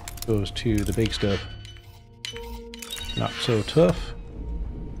goes to the big stuff. Not so tough.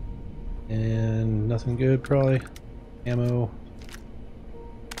 And nothing good, probably. Ammo.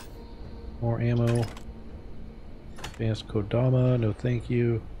 More ammo. Advanced Kodama, no thank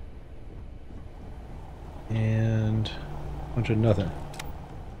you. And a bunch of nothing.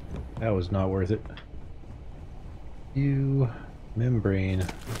 That was not worth it. Membrane.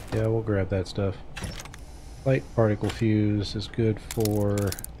 Yeah, we'll grab that stuff. Light particle fuse is good for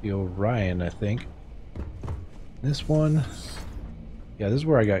the Orion, I think. This one... Yeah, this is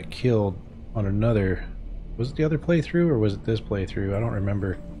where I got killed on another... Was it the other playthrough or was it this playthrough? I don't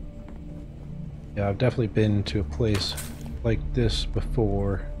remember. Yeah, I've definitely been to a place like this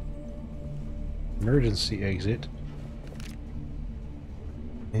before. Emergency exit.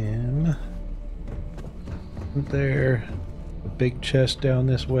 And... there... a big chest down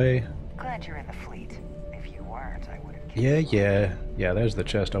this way. Glad you're in the fleet. If you weren't, I would have... Yeah, there's the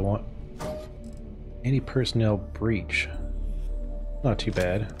chest I want. Anti-personnel breach. Not too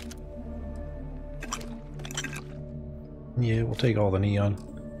bad. Yeah, we'll take all the neon.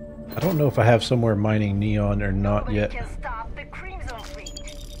 I don't know if I have somewhere mining neon or not yet. Can stop the Crimson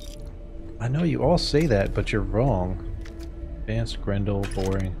Fleet. I know you all say that, but you're wrong. Advanced Grendel,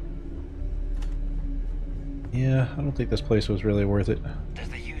 boring. Yeah, I don't think this place was really worth it. Does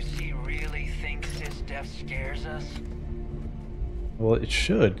the UC really think sysdef scares us? Well, it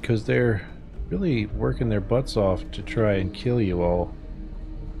should, because they're really working their butts off to try and kill you all.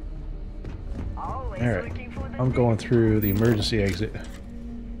 Alright, I'm going through the emergency exit.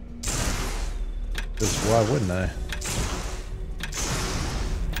 Because why wouldn't I?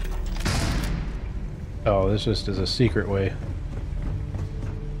 Oh, this just is a secret way.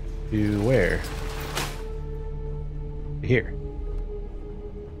 To where? Here.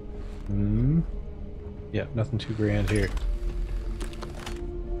 Yeah, nothing too grand here.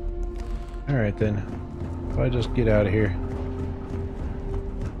 Alright then. If I just get out of here.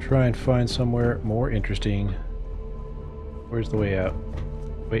 Try and find somewhere more interesting. Where's the way out?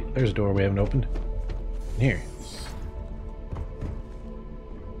 Wait, there's a door we haven't opened. Here.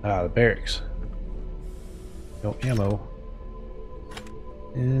 Ah, the barracks. No ammo.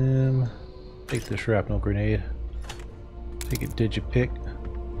 Take the shrapnel grenade. Take a digipick.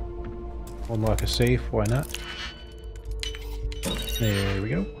 Unlock a safe, why not? There we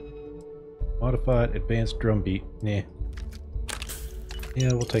go. Modified advanced drumbeat. Nah.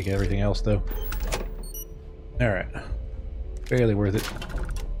 Yeah, we'll take everything else though. Alright. Barely worth it.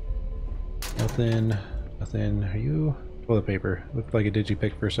 Nothing. Nothing. Are you? Toilet paper. Looked like a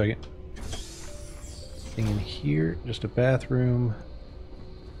digipick for a second. Thing in here. Just a bathroom.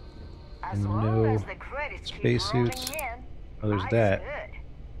 And no spacesuits. Oh, there's that.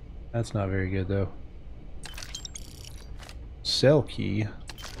 That's not very good though. Cell key.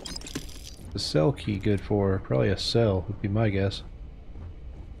 The cell key good for? Probably a cell would be my guess.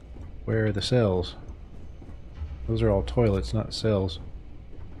 Where are the cells? Those are all toilets, not cells.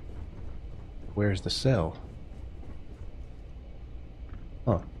 Where's the cell?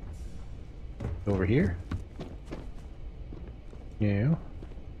 Huh. Over here? No.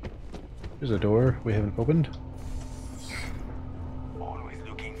 There's a door we haven't opened. Always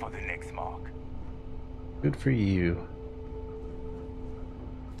looking for the next mark. Good for you.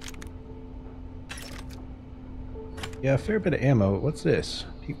 Yeah, a fair bit of ammo. What's this?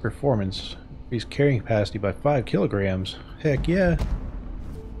 Peak performance. Increased carrying capacity by 5 kilograms. Heck yeah.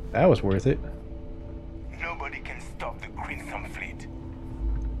 That was worth it. Nobody can stop the Crimson Fleet.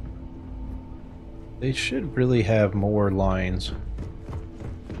 They should really have more lines.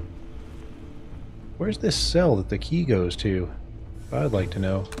 Where's this cell that the key goes to? I'd like to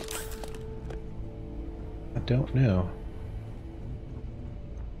know. I don't know.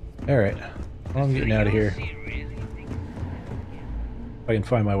 Alright. Well, I'm getting out of here. If I can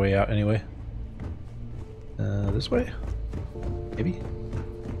find my way out anyway. This way? Maybe?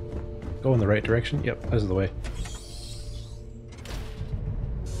 Go in the right direction? Yep, this is the way.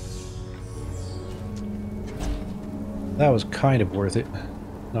 That was kind of worth it.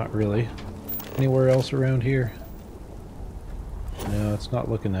 Not really. Anywhere else around here? No, it's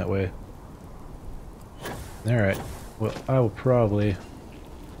not looking that way. Alright. Well, I will probably...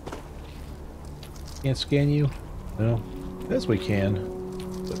 Can't scan you? No. Yes, we can.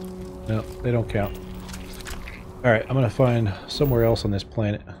 But no, they don't count. Alright, I'm gonna find somewhere else on this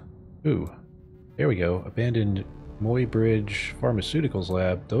planet. Ooh. There we go. Abandoned Moy Bridge Pharmaceuticals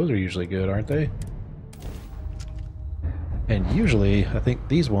Lab. Those are usually good, aren't they? And usually, I think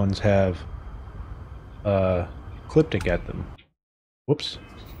these ones have ecliptic at them. Whoops.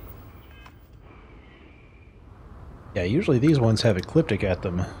 Yeah, usually these ones have ecliptic at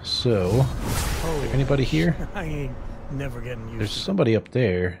them. So, anybody here? I ain't never getting used. There's somebody up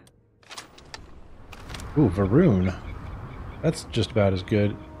there. Ooh, Varun. That's just about as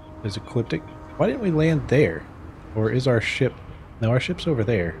good as ecliptic. Why didn't we land there? Or is our ship... No, our ship's over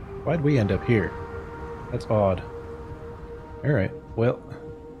there. Why'd we end up here? That's odd. Alright, well,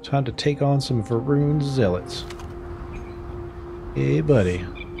 time to take on some Varun zealots. Hey, buddy.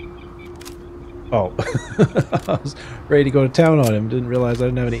 Oh, I was ready to go to town on him. Didn't realize I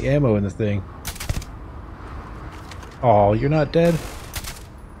didn't have any ammo in the thing. Oh, you're not dead?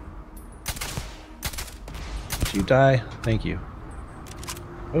 Did you die? Thank you.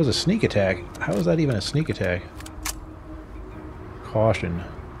 That was a sneak attack. How is that even a sneak attack? Caution.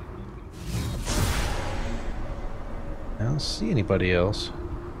 I don't see anybody else.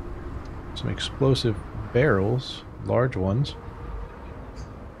 Some explosive barrels, large ones.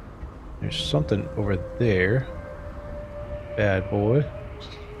 There's something over there. Bad boy.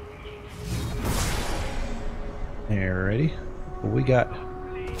 Alrighty. Well, we got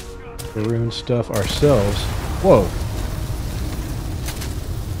Varun stuff ourselves. Whoa!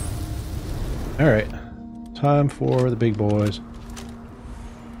 Alright. Time for the big boys.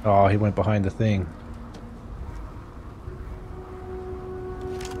 Oh, he went behind the thing.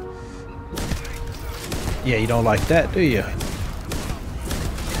 Yeah, you don't like that, do you?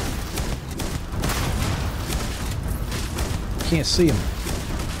 Can't see them.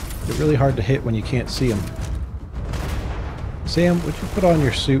 They're really hard to hit when you can't see them. Sam, would you put on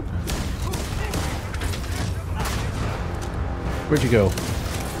your suit? Where'd you go?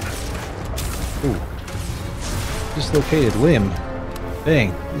 Ooh. Dislocated limb.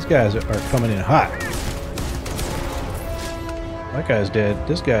 Dang, these guys are coming in hot. That guy's dead.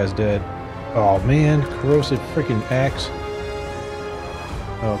 This guy's dead. Oh man, corrosive freaking axe.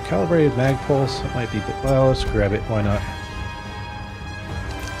 Oh, calibrated mag pulse. That might be good. Well, let's grab it. Why not?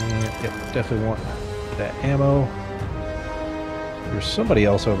 And, yep, definitely want that ammo. There's somebody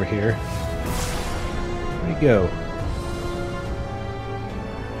else over here. Where'd he go?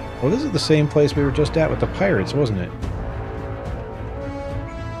 Well, this is the same place we were just at with the pirates, wasn't it?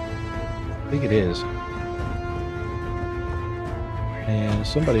 I think it is. And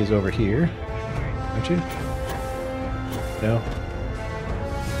somebody's over here, aren't you? No?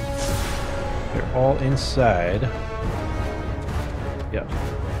 They're all inside. Yep,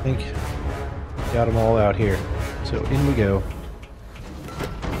 I think got them all out here. So in we go.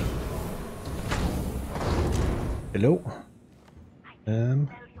 Hello? Have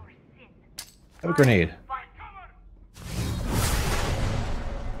a grenade.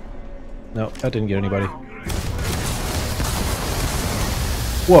 No, that didn't get anybody.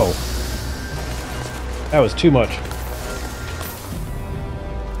 Whoa. That was too much.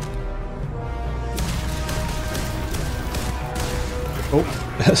 Oh,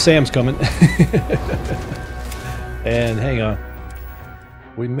 Sam's coming. And hang on.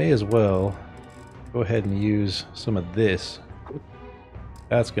 We may as well go ahead and use some of this.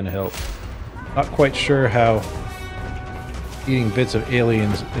 That's going to help. Not quite sure how eating bits of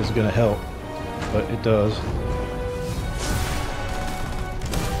aliens is going to help, but it does.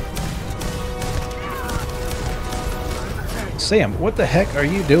 Sam, what the heck are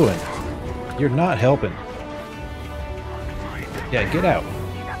you doing? You're not helping. Yeah, get out.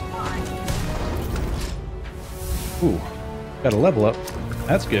 Ooh, got a level up.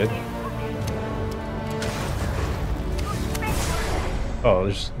 That's good. Oh,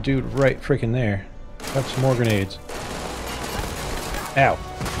 there's a dude right freaking there. Got some more grenades. Ow.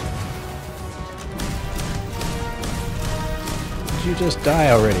 Did you just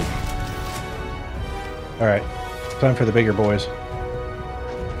die already? Alright, time for the bigger boys.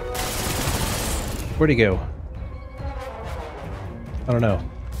 Where'd he go? I don't know.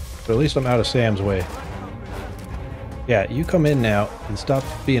 But at least I'm out of Sam's way. Yeah, you come in now and stop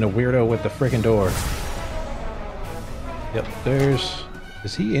being a weirdo with the frickin' door. Yep, there's...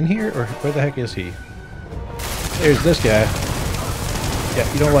 Is he in here, or where the heck is he? There's this guy.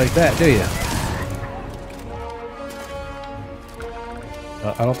 Yeah, you don't like that, do you?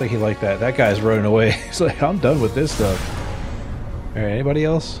 I don't think he liked that. That guy's running away. He's like, I'm done with this stuff. Alright, anybody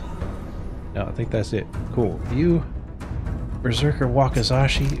else? No, I think that's it. Cool. You... Berserker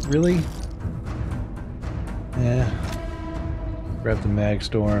Wakazashi? Really? Yeah. Grab the mag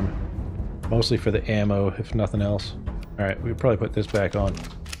storm. Mostly for the ammo, if nothing else. Alright, we could probably put this back on.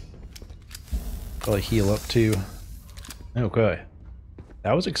 Probably heal up too. Okay.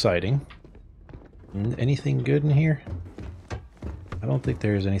 That was exciting. Anything good in here? I don't think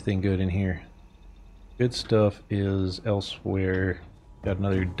there's anything good in here. Good stuff is elsewhere. Got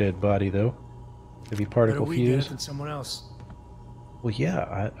another dead body though. Heavy particle we fuse. get it than someone else. Well,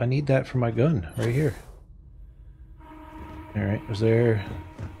 yeah, I need that for my gun right here. Alright, is there...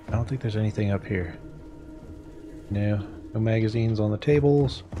 I don't think there's anything up here. No, no magazines on the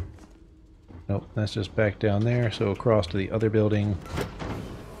tables. Nope, that's just back down there, so across to the other building.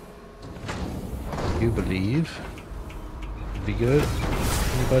 You believe. Be good.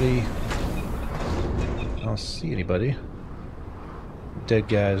 Anybody? I don't see anybody. Dead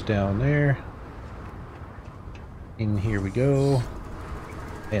guys down there. In here we go.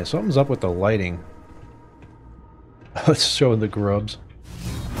 Man, something's up with the lighting. It's showing the grubs.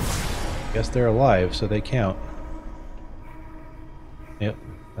 Guess they're alive, so they count. Yep,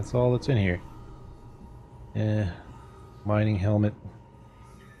 that's all that's in here. Mining helmet.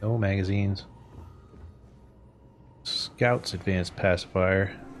 No magazines. Scout's advanced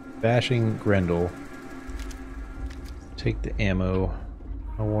pacifier. Bashing Grendel. Take the ammo.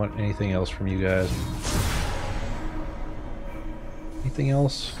 I don't want anything else from you guys. Anything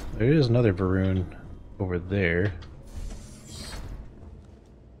else? There is another Varun over there.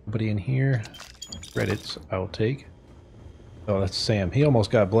 Nobody in here? Credits I'll take. Oh, that's Sam. He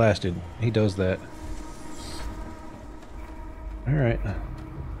almost got blasted. He does that. Alright.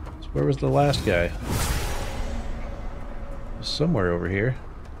 So where was the last guy? Somewhere over here.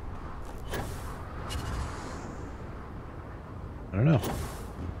 I don't know.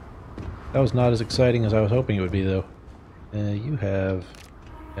 That was not as exciting as I was hoping it would be, though. You have...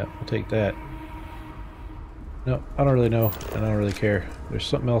 Yeah, I'll take that. No, I don't really know. I don't really care. There's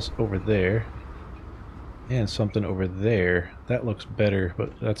something else over there. And something over there. That looks better,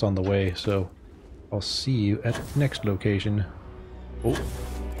 but that's on the way, so... I'll see you at the next location. Oh.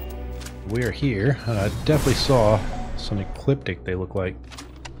 We're here. I definitely saw some ecliptic they look like.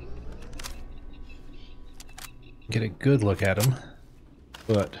 Get a good look at them.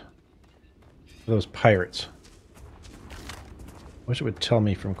 But... those pirates. Wish it would tell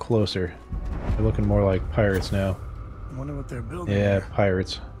me from closer. They're looking more like pirates now. I wonder what they're building. Yeah, there.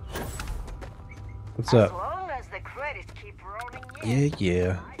 pirates. What's up? As long as the credits keep rolling in.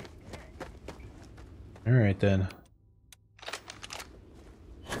 Yeah. Alright then.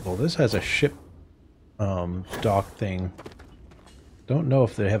 Well, this has a ship dock thing. Don't know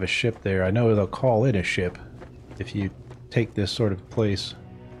if they have a ship there. I know they'll call it a ship if you take this sort of place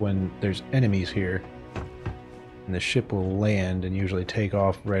when there's enemies here. And the ship will land and usually take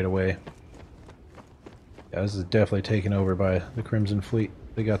off right away. Yeah, this is definitely taken over by the Crimson Fleet.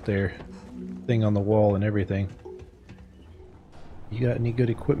 They got their thing on the wall and everything. You got any good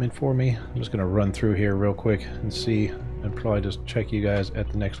equipment for me? I'm just gonna run through here real quick and see, and probably just check you guys at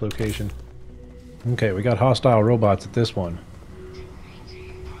the next location. Okay, we got hostile robots at this one.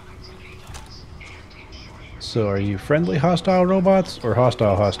 So are you friendly hostile robots or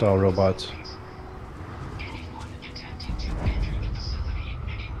hostile robots?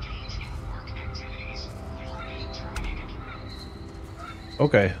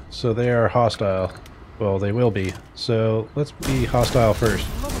 Okay, so they are hostile. Well, they will be. So let's be hostile first.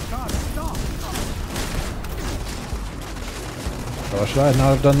 Oh, should I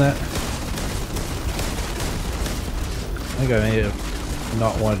not have done that? I think I may have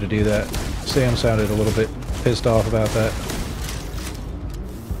not wanted to do that. Sam sounded a little bit pissed off about that.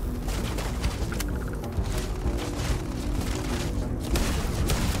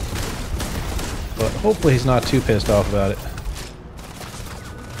 But hopefully he's not too pissed off about it.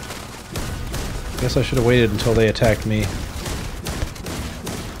 Guess I should have waited until they attacked me.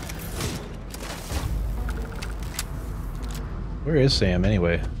 Where is Sam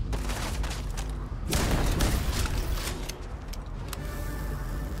anyway?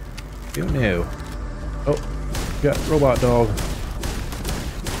 Don't know. Oh, got robot dog.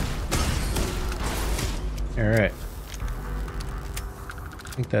 Alright.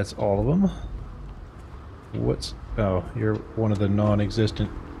 I think that's all of them. What's... Oh, you're one of the non-existent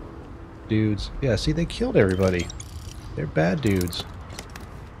dudes. Yeah, see, they killed everybody. They're bad dudes.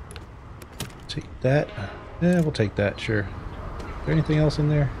 Take that. Yeah, we'll take that, sure. Is there anything else in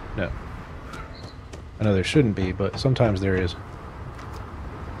there? No. I know there shouldn't be, but sometimes there is.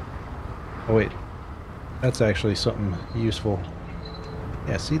 Oh wait. That's actually something useful.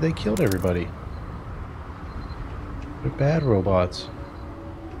 Yeah, see, they killed everybody. They're bad robots.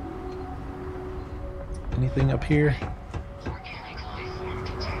 Anything up here?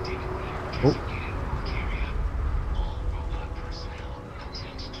 Oh.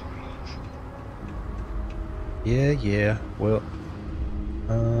 Yeah. Well,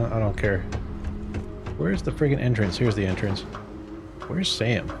 I don't care. Where's the friggin' entrance? Here's the entrance. Where's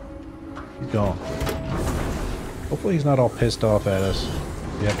Sam? He's gone. Hopefully he's not all pissed off at us.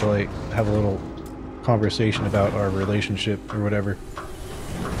 We have to, like, have a little conversation about our relationship or whatever.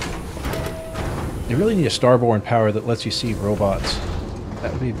 You really need a starborn power that lets you see robots.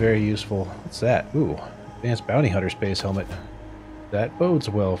 That would be very useful. What's that? Ooh, advanced bounty hunter space helmet. That bodes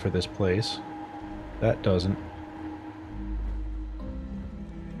well for this place. That doesn't.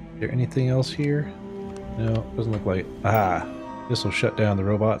 Is there anything else here? No, doesn't look like it. Ah, this will shut down the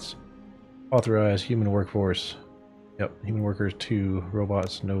robots. Authorize human workforce. Yep, human workers 2,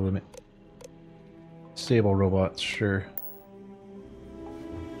 robots no limit. Disable robots, sure.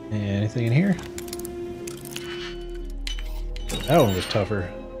 Anything in here? That one was tougher.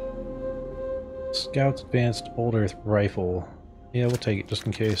 Scout's advanced old earth rifle. Yeah, we'll take it just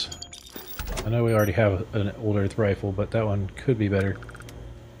in case. I know we already have an old earth rifle, but that one could be better.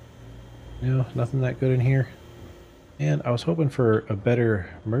 No, nothing that good in here. And I was hoping for a better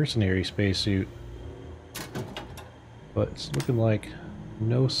mercenary spacesuit, but it's looking like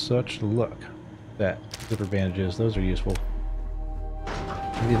no such luck. That zipper bandages, those are useful.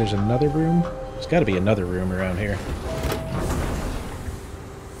 Maybe there's another room? There's got to be another room around here.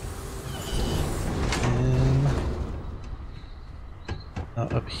 And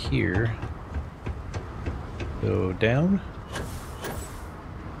not up here. Go down.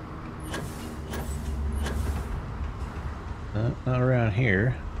 Not around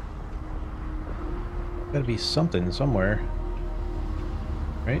here. Gotta be something somewhere.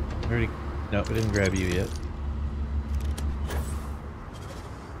 Right? Already. No, it didn't grab you yet.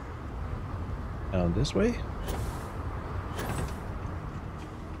 Down this way?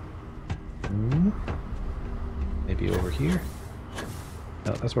 Maybe over here?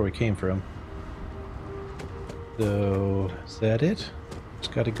 No, that's where we came from. So, is that it?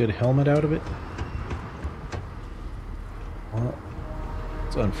 Just got a good helmet out of it? Well,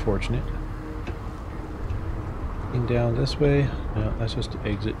 it's unfortunate. Down this way? No, that's just an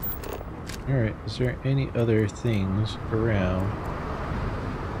exit. Alright, is there any other things around?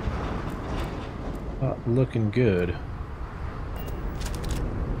 Not looking good.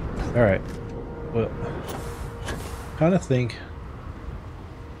 Alright, well, kind of think,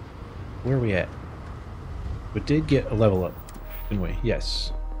 where are we at? We did get a level up, didn't we?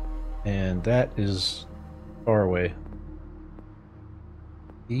 Yes. And that is far away.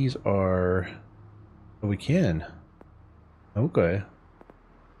 These are... Oh, we can. Okay.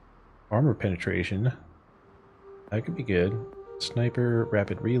 Armor penetration. That could be good. Sniper,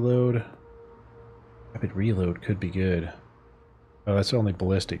 rapid reload. Rapid reload could be good. Oh, that's only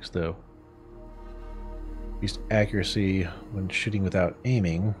ballistics, though. Increased accuracy when shooting without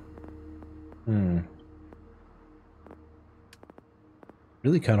aiming.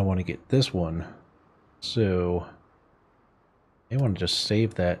 Really kind of want to get this one. So, I want to just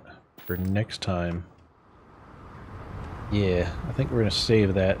save that for next time. Yeah, I think we're going to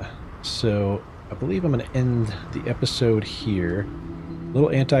save that. So, I believe I'm going to end the episode here. A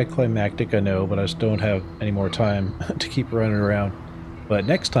little anticlimactic, I know, but I just don't have any more time to keep running around. But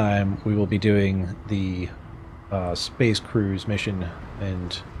next time, we will be doing the space cruise mission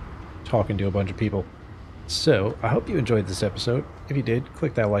and talking to a bunch of people. So, I hope you enjoyed this episode. If you did,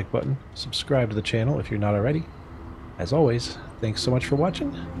 click that like button. Subscribe to the channel if you're not already. As always, thanks so much for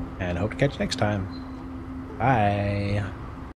watching, and hope to catch you next time. Bye!